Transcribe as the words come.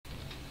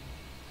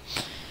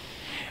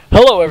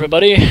Hello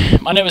everybody,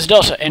 my name is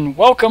Delta, and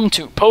welcome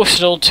to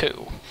Postal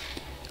 2.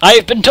 I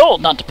have been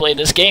told not to play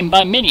this game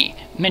by many,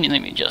 let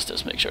me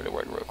just make sure to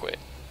work real quick.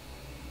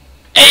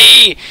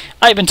 Hey!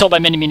 I have been told by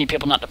many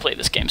people not to play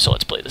this game, so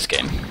let's play this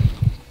game.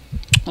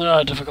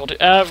 Difficulty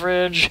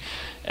average,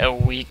 a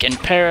week in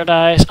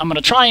paradise. I'm gonna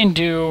try and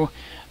do,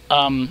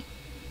 a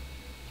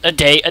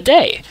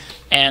day.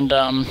 And,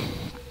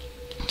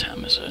 what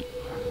time is it?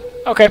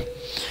 Okay,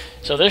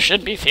 so this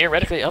should be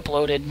theoretically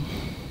uploaded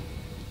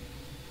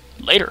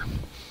later.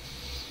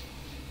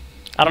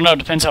 I don't know,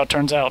 depends how it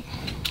turns out.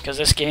 Because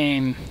this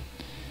game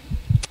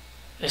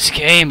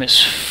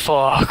is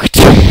fucked.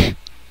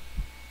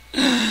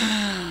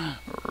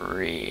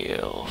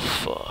 Real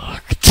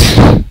fucked.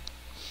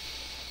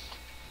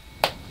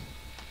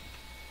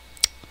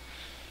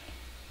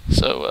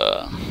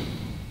 So,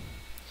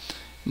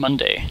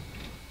 Monday.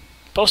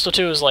 Postal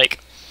 2 is like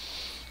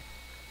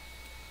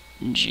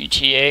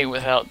GTA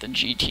without the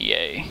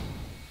GTA.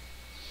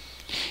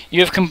 You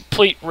have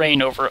complete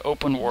reign over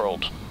open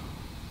world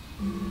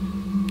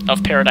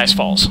of Paradise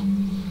Falls.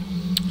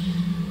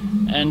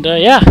 And,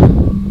 yeah.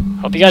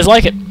 Hope you guys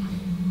like it.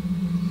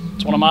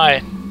 It's one of my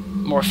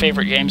more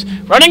favorite games.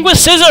 Running with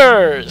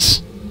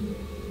scissors!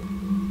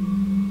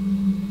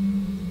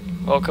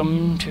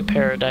 Welcome to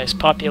Paradise.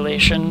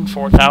 Population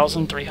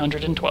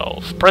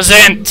 4,312.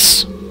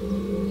 Presents!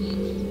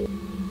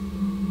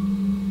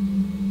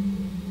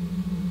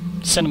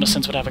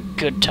 CinemaSins would have a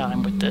good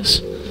time with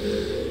this.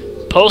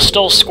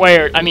 Postal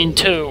squared, I mean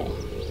 2.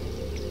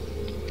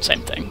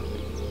 Same thing.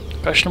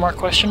 Question mark,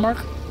 question mark?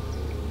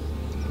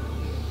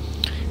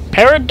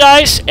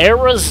 Paradise,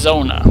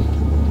 Arizona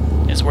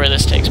is where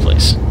this takes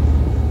place.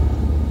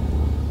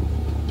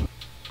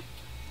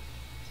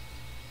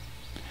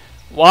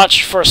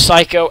 Watch for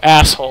psycho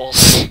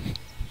assholes.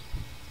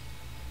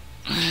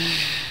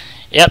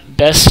 Yep,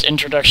 best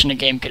introduction a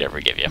game could ever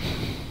give you.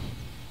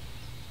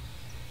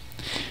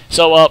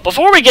 So,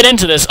 before we get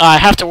into this, I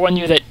have to warn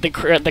you that the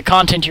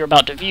content you're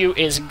about to view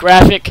is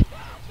graphic,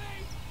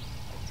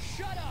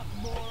 Shut up,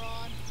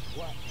 moron.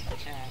 What,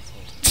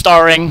 asshole?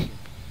 starring...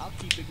 I'll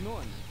keep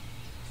ignoring you.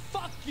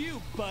 Fuck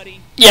you,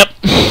 buddy. Yep.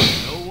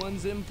 No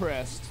one's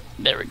impressed.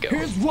 There we go.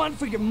 Here's one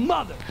for your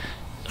mother.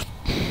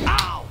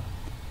 Ow!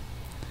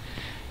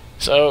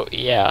 So,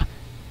 yeah.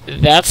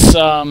 That's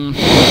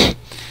what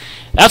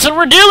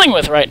we're dealing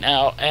with right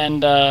now,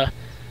 and,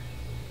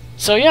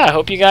 so yeah, I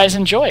hope you guys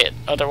enjoy it.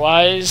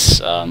 Otherwise,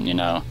 you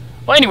know...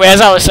 Well, anyway,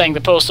 as I was saying,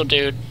 the Postal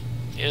Dude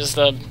is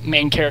the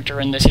main character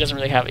in this. He doesn't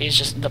really have... He's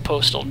just the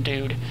Postal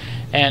Dude.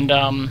 And,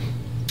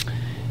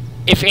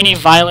 if any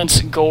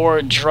violence,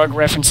 gore, drug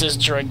references,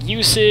 drug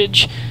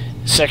usage,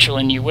 sexual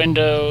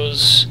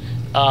innuendos,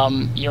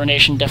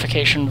 urination,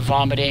 defecation,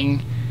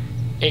 vomiting,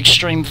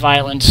 extreme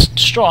violence,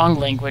 strong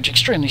language,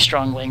 extremely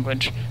strong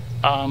language,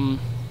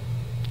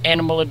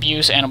 animal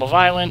abuse, animal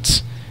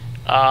violence,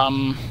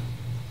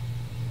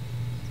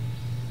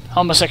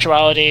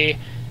 homosexuality,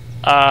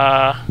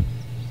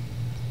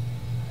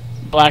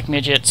 black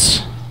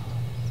midgets,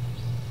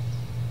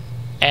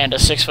 and a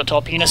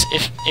 6-foot-tall penis.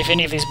 If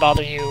any of these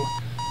bother you,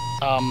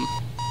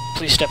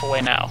 please step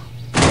away now.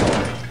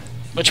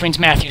 Which means,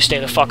 Matthew, stay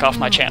the fuck off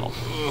my channel.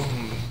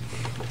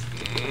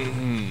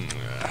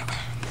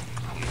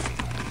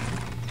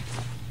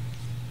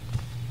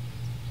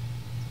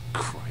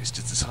 Christ,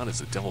 it's as hot as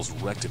the devil's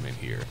rectum in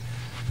here.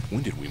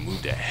 When did we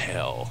move to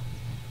hell?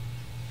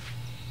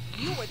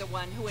 You were the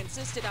one who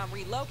insisted on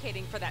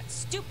relocating for that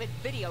stupid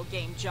video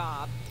game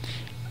job.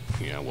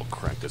 Yeah, well,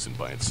 crack doesn't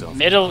by itself.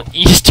 Middle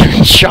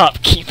Eastern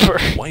shopkeeper.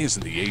 Why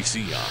isn't the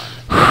AC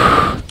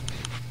on?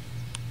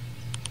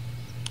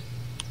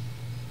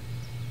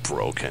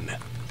 Broken.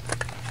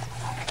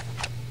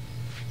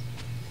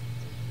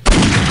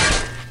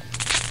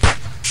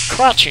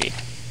 Crotchy.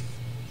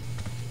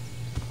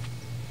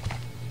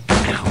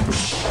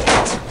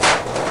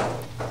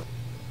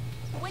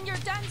 When you're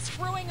done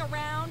screwing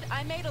around,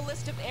 I made a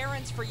list of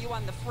errands for you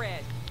on the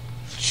fridge.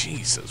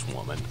 Jesus,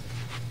 woman.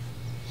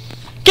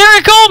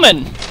 Gary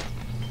Coleman!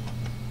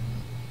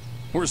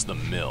 Where's the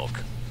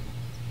milk?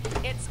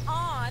 It's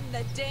on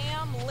the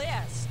damn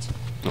list.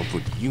 I'll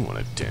put you on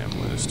a damn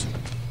list.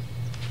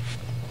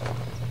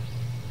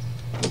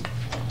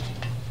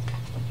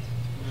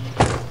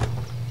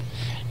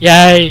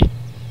 Yay!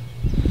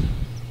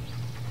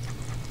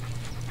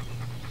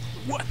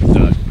 What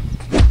the?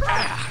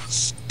 Ah,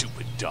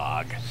 stupid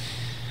dog.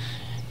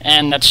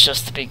 And that's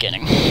just the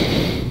beginning.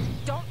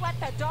 Don't let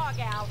the dog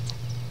out.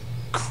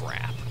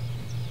 Crap.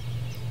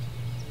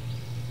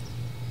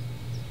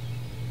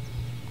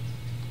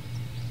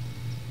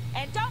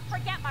 And don't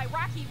forget my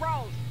rocky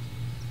road.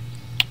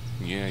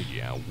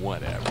 Yeah,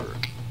 whatever.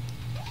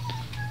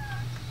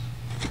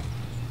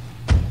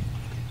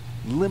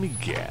 Let me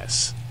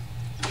guess.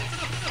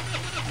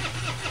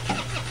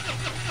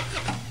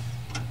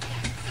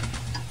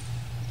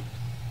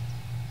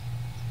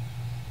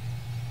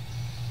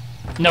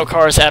 No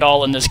cars at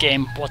all in this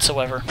game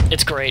whatsoever.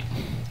 It's great.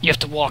 You have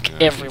to walk I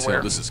can everywhere.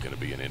 tell this is going to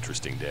be an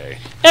interesting day.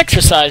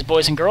 Exercise,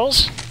 boys and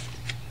girls.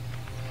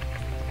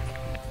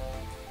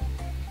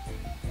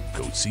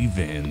 see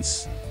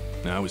Vince.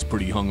 I was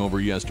pretty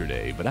hungover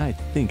yesterday, but I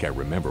think I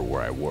remember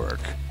where I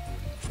work.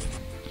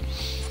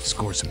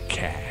 Score some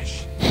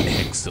cash.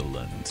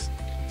 Excellent.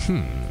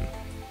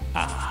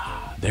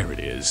 Ah, there it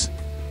is.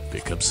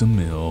 Pick up some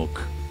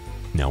milk.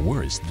 Now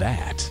where is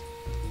that?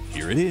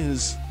 Here it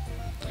is.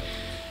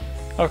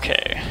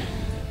 Okay.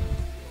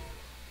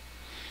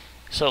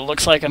 So it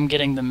looks like I'm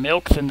getting the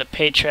milk, then the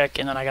paycheck,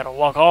 and then I gotta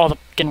walk all the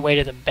fucking way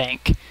to the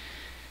bank.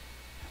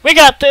 We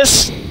got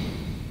this! No,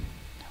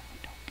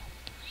 we don't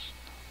got this.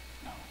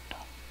 No, we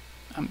don't.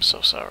 I'm so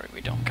sorry, we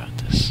don't got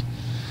this.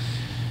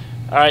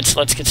 Alright, so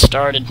let's get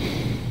started.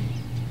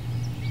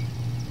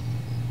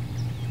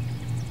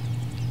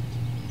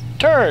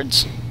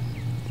 Turds!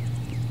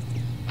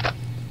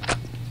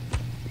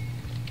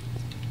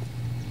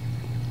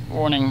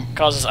 Warning,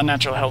 causes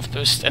unnatural health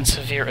boost and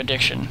severe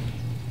addiction.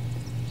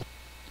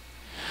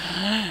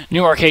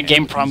 New arcade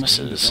game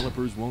promises.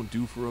 Developers won't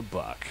do for a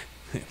buck.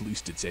 At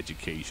least it's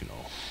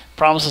educational.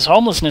 Promises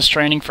homelessness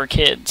training for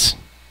kids.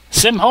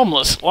 Sim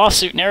homeless.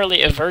 Lawsuit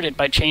narrowly averted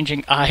by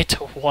changing I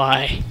to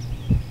Y.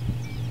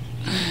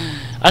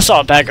 I saw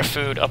a bag of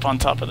food up on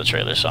top of the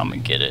trailer, so I'm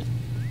gonna get it.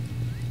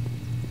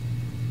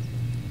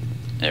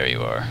 There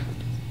you are.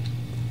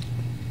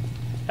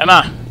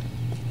 Emma!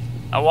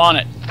 I want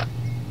it.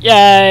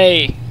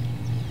 Yay!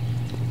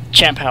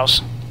 Champ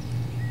house.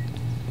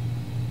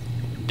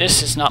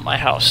 This is not my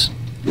house.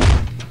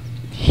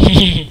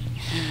 I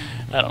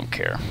don't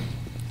care.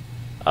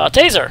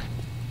 Taser!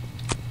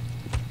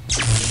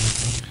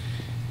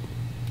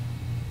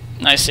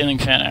 Nice ceiling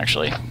fan,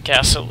 actually.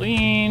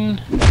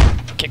 Gasoline.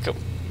 Kick up.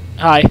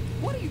 Hi.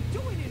 What are you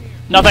doing in here?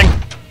 Nothing.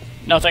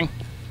 Nothing.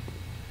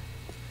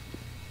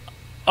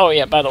 Oh,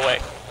 yeah, by the way.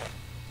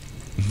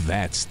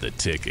 That's the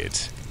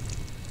ticket.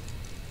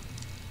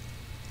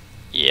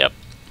 Yep.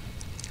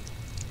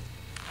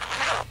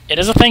 It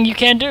is a thing you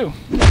can do.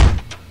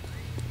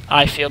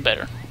 I feel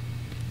better.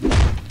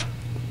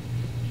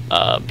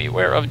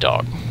 Beware of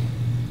dog.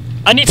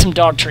 I need some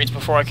dog treats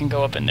before I can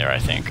go up in there, I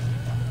think.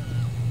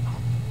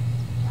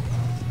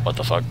 What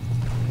the fuck?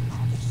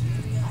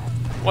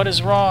 What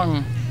is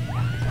wrong?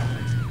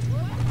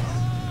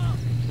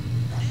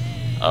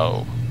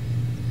 Oh.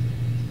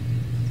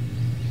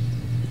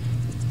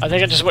 I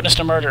think I just witnessed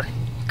a murder.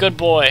 Good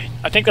boy.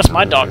 I think that's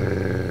my dog.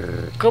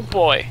 Good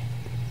boy.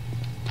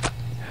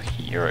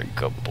 You're a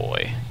good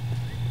boy.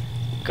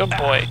 Good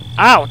boy.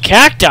 Ow,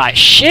 cacti!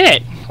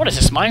 Shit! What is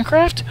this,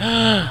 Minecraft?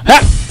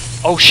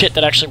 Ah! Oh shit,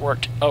 that actually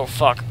worked. Oh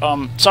fuck.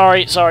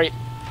 Sorry.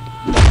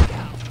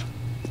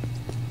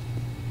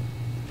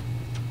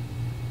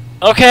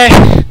 Okay.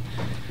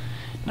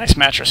 Nice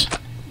mattress.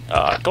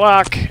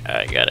 Glock.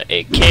 I got an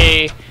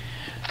 8K.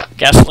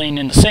 Gasoline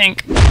in the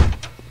sink.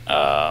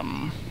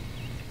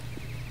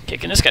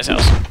 Kicking this guy's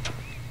house.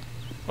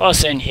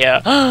 What's in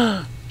here?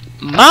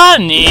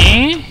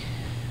 Money!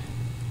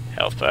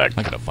 Health pack.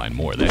 I gotta find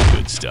more of that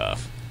good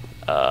stuff.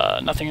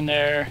 Nothing in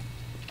there.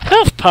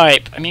 Health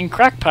pipe! I mean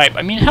crack pipe.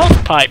 I mean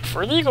health pipe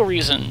for legal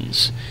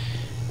reasons.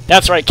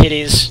 That's right,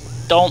 kiddies.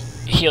 Don't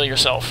heal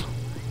yourself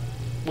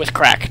with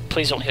crack.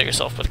 Please don't heal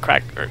yourself with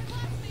crack, or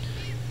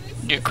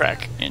do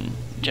crack in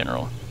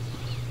general.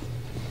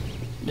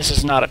 This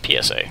is not a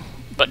PSA,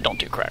 but don't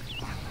do crack.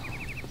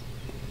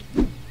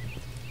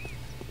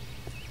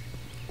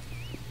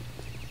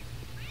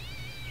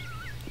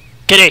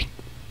 Kitty!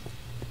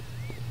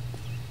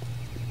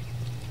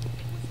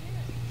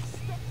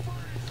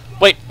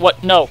 Wait,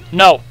 what? No.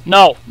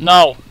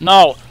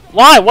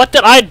 Why? What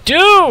did I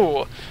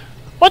do?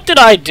 What did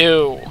I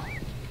do?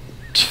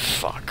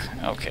 Fuck.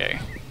 Okay.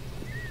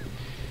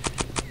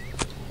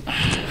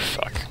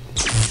 Fuck.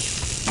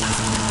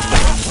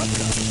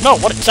 No,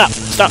 what? Stop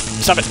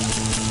it.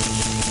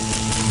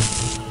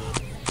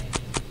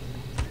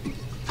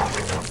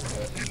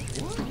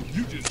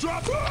 You just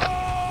dropped.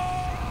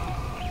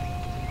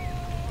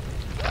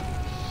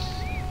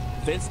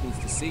 Vince needs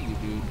to see you,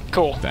 dude.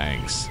 Cool.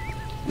 Thanks.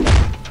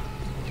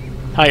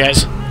 Hi,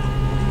 guys.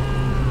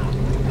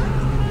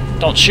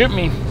 Don't shoot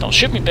me,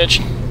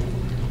 bitch.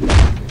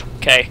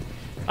 Okay.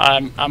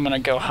 I'm gonna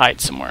go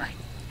hide somewhere.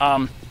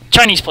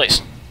 Chinese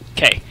place.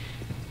 Okay.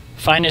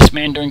 Finest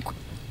Mandarin.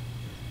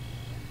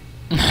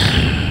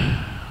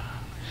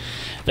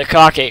 The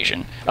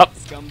Caucasian. Oh.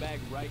 Scumbag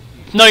right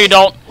here. No, you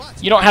don't.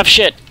 You don't have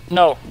shit.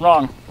 No,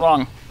 wrong.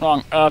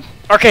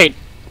 Arcade.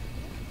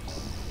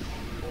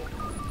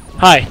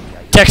 Hi,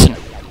 Texan.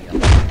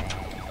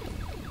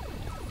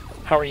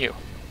 How are you?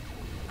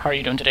 How are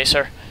you doing today,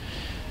 sir?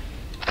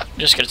 I'm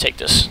just gonna take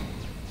this.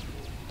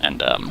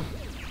 And,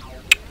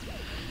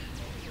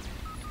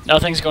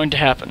 nothing's going to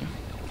happen.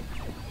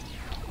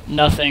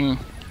 Nothing.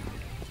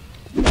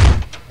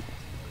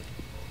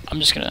 I'm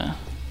just gonna...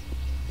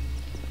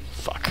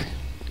 Fuck.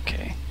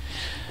 Okay.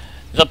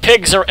 The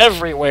pigs are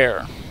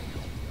everywhere!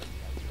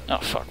 Oh,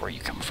 fuck, where are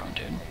you coming from,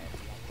 dude?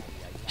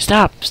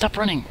 Stop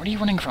running! Where are you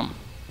running from?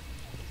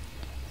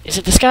 Is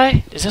it this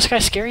guy? Does this guy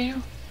scare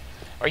you?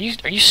 Are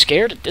you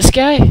scared of this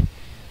guy?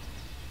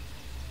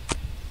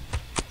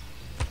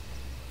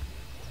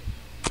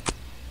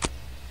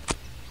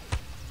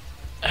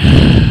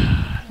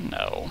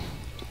 people.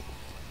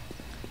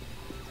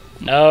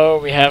 No,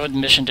 we have a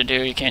mission to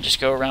do. You can't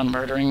just go around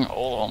murdering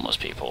old homeless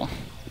people.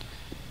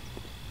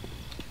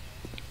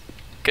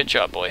 Good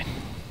job, boy.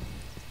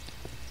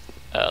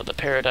 The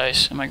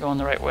paradise. Am I going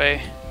the right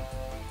way?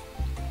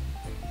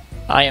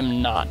 I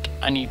am not.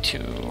 I need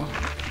to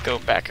go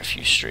back a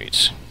few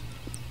streets.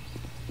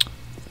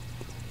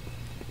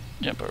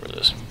 Jump over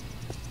this.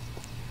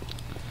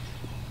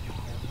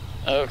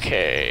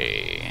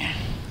 Okay.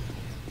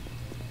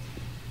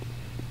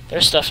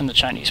 There's stuff in the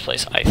Chinese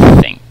place, I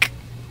think.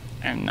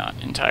 I'm not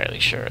entirely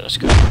sure. Let's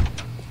go.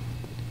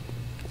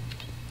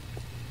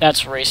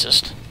 That's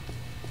racist.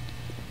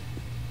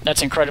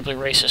 That's incredibly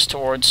racist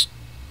towards...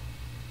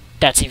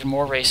 That's even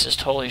more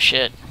racist. Holy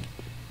shit.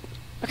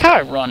 Look how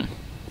I run.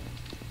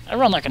 I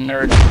run like a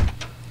nerd.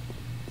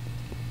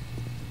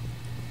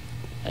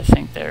 I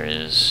think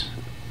there's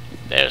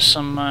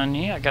some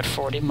money. I got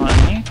 40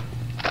 money.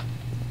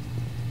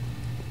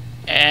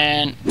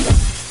 And...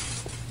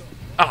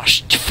 Oh,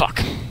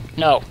 fuck.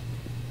 No.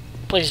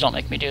 Please don't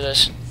make me do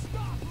this.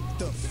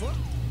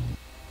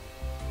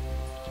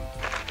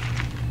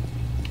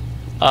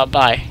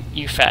 Bye.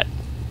 You fat.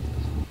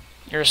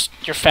 You're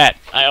fat.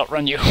 I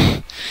outrun you.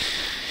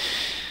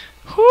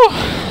 Whew.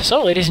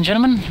 So, ladies and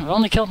gentlemen, we've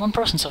only killed one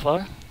person so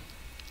far.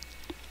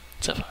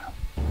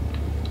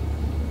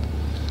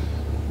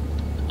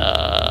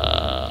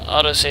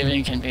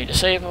 Auto-saving can be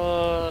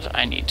disabled.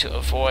 I need to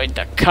avoid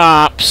the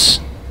cops.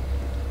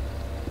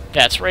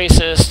 That's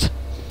racist.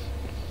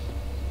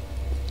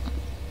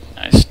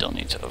 I still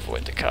need to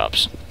avoid the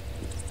cops.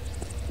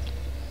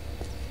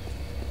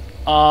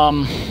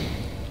 I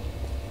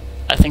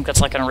think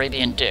that's like an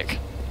Arabian dick.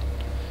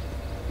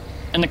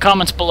 In the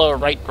comments below,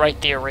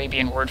 write the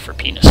Arabian word for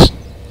penis.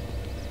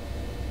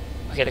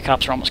 Okay, the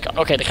cops are almost gone.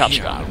 Okay, the cops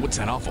are gone. What's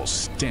that awful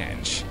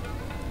stench?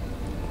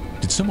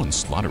 Did someone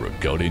slaughter a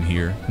goat in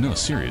here? No,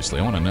 seriously,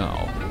 I want to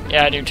know.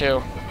 Yeah, I do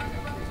too.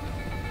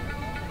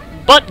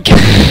 But...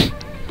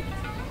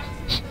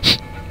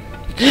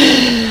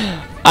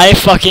 I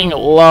fucking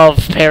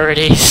love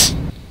parodies.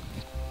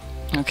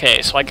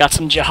 Okay, so I got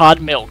some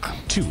jihad milk.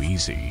 Too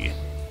easy.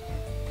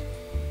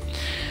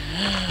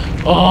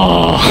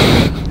 Oh,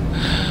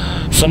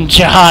 some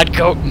jihad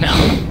goat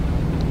milk.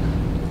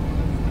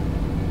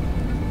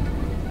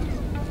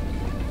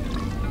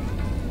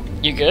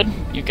 You good?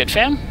 You good,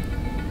 fam?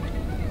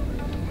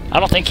 I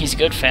don't think he's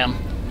good, fam.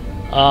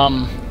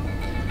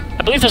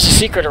 I believe there's a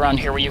secret around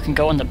here where you can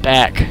go in the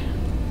back.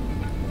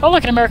 Oh,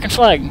 look, an American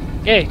flag.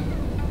 Yay.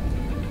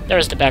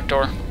 There's the back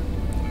door.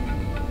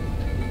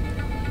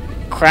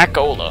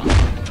 Crackola.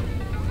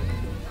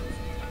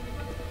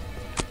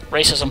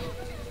 Racism.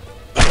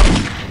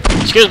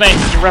 Excuse me,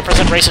 you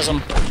represent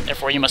racism,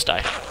 therefore you must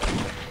die.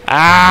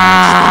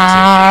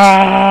 Ah!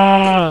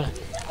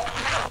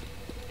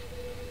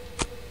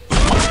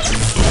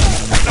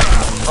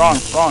 Wrong,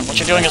 wrong. What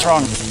you're doing is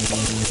wrong.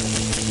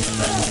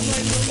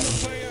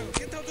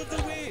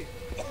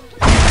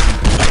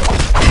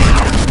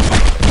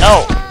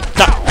 No!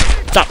 Stop!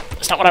 Stop!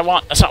 That's not what I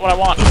want. That's not what I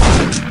want.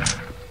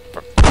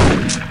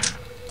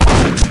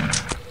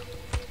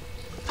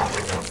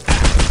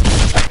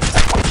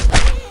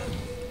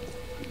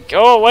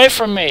 Go away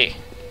from me!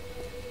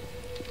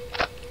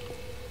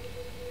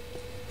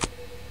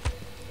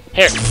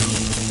 Here.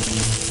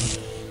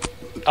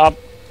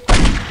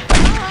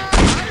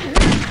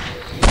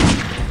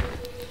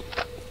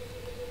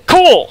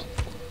 Cool!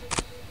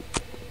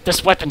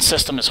 This weapon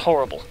system is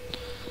horrible.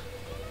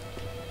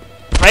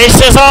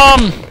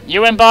 Racism!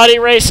 You embody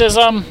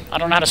racism! I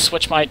don't know how to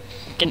switch my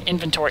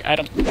inventory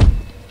item.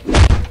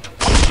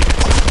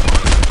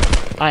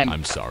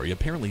 I'm sorry,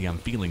 apparently I'm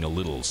feeling a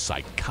little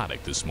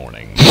psychotic this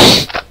morning.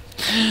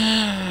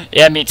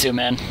 Yeah, me too,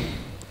 man.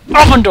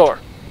 Open door!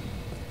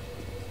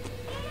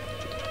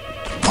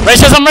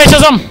 Racism!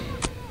 Racism!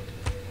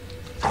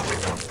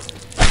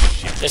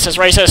 This is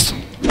racist.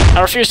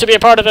 I refuse to be a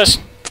part of this.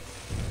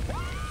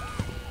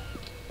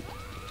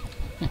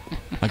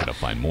 I gotta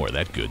find more of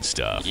that good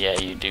stuff. Yeah,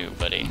 you do,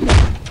 buddy.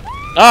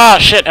 Ah,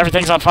 shit!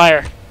 Everything's on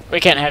fire. We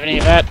can't have any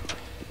of that.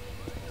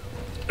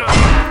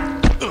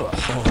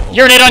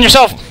 Urinate on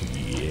yourself!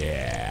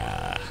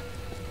 Yeah.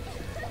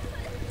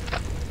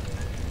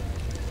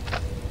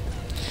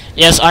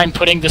 Yes, I'm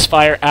putting this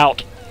fire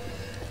out.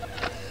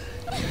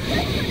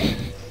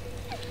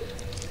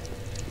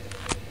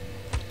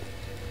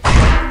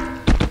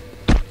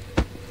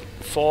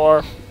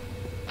 Four.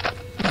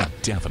 I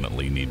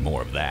definitely need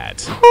more of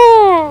that.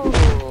 Whew.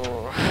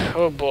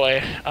 Oh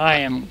boy, I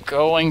am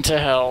going to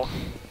hell.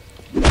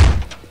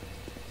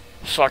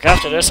 Fuck,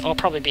 after this, I'll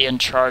probably be in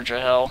charge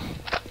of hell.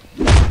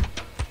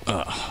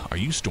 Are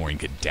you storing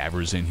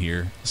cadavers in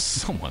here?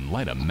 Someone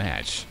light a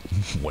match.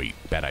 Wait,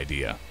 bad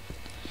idea.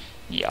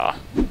 Yeah.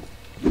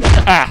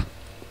 Ah!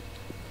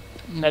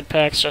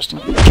 Medpacks just in...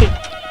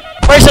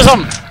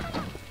 Racism!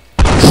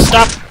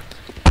 Stop!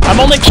 I'm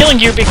only killing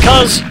you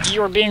because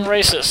you are being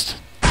racist.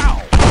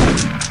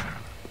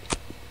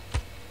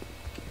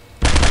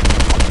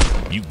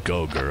 You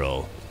go,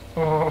 girl.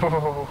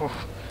 Oh.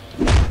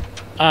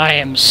 I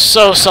am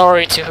so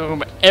sorry to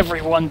whom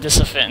everyone this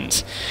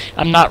offends.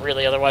 I'm not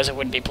really, otherwise I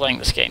wouldn't be playing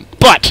this game.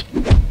 But,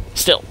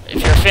 still,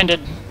 if you're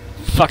offended,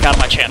 fuck out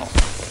of my channel.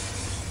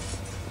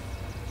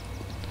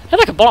 I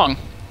like a bong.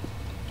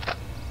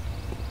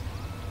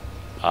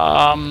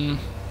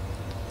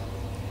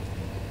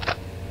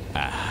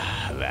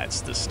 That's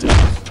the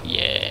stuff.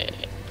 Yeah.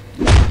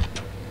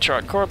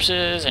 Charred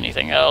corpses,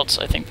 anything else?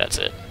 I think that's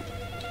it.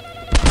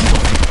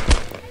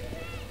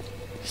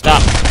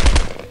 Stop.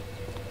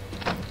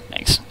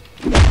 Thanks.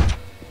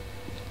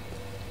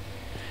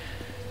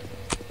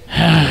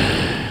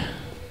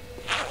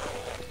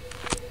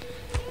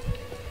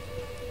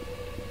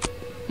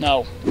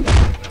 No.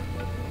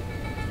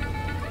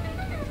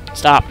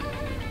 Stop.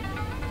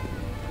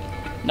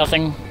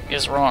 Nothing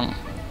is wrong.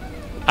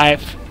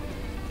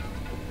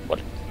 What?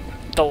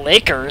 The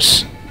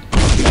Lakers?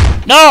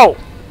 No!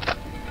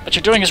 What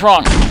you're doing is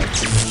wrong.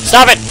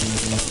 Stop it!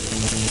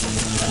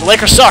 The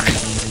Lakers suck!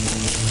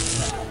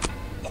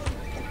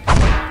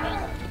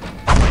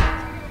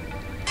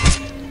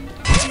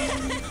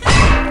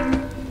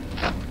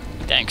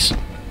 Thanks.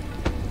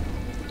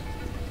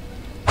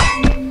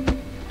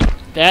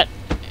 That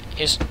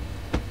is...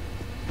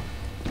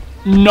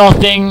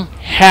 Nothing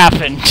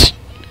happened.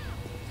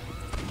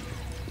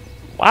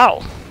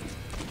 Wow.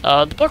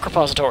 The book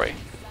repository.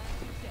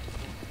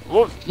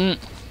 Whoa,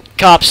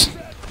 cops.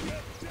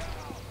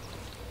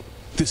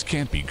 This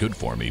can't be good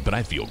for me, but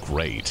I feel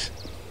great.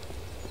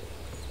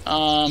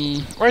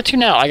 Where to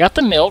now? I got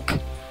the milk.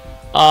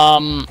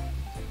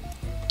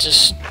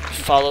 Just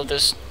follow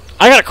this.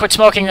 I gotta quit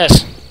smoking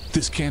this.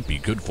 This can't be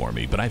good for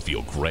me, but I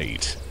feel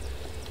great.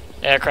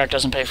 Yeah, crack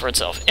doesn't pay for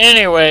itself.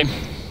 Anyway.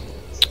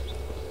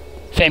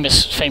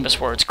 Famous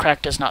words.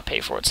 Crack does not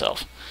pay for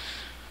itself.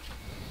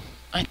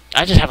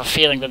 I just have a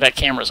feeling that that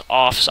camera's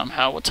off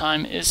somehow. What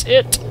time is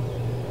it?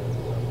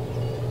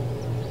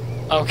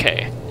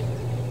 Okay.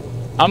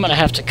 I'm gonna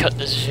have to cut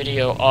this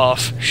video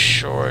off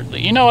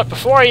shortly. You know what?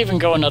 Before I even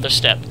go another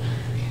step,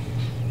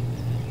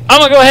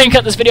 I'm gonna go ahead and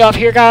cut this video off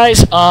here,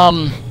 guys.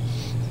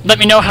 Let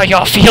me know how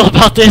y'all feel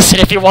about this,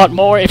 and if you want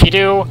more. If you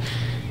do,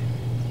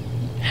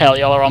 hell,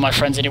 y'all are all my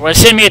friends anyway.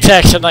 Send me a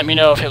text and let me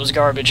know if it was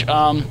garbage.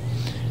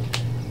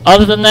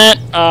 Other than that,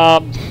 I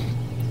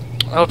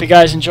hope you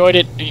guys enjoyed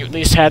it. You at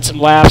least had some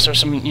laughs or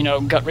some, you know,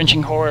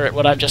 gut-wrenching horror at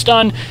what I've just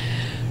done.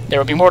 There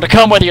will be more to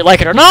come, whether you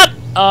like it or not.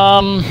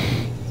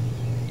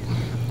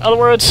 Other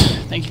words,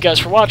 thank you guys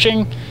for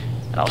watching,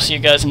 and I'll see you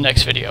guys in the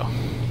next video.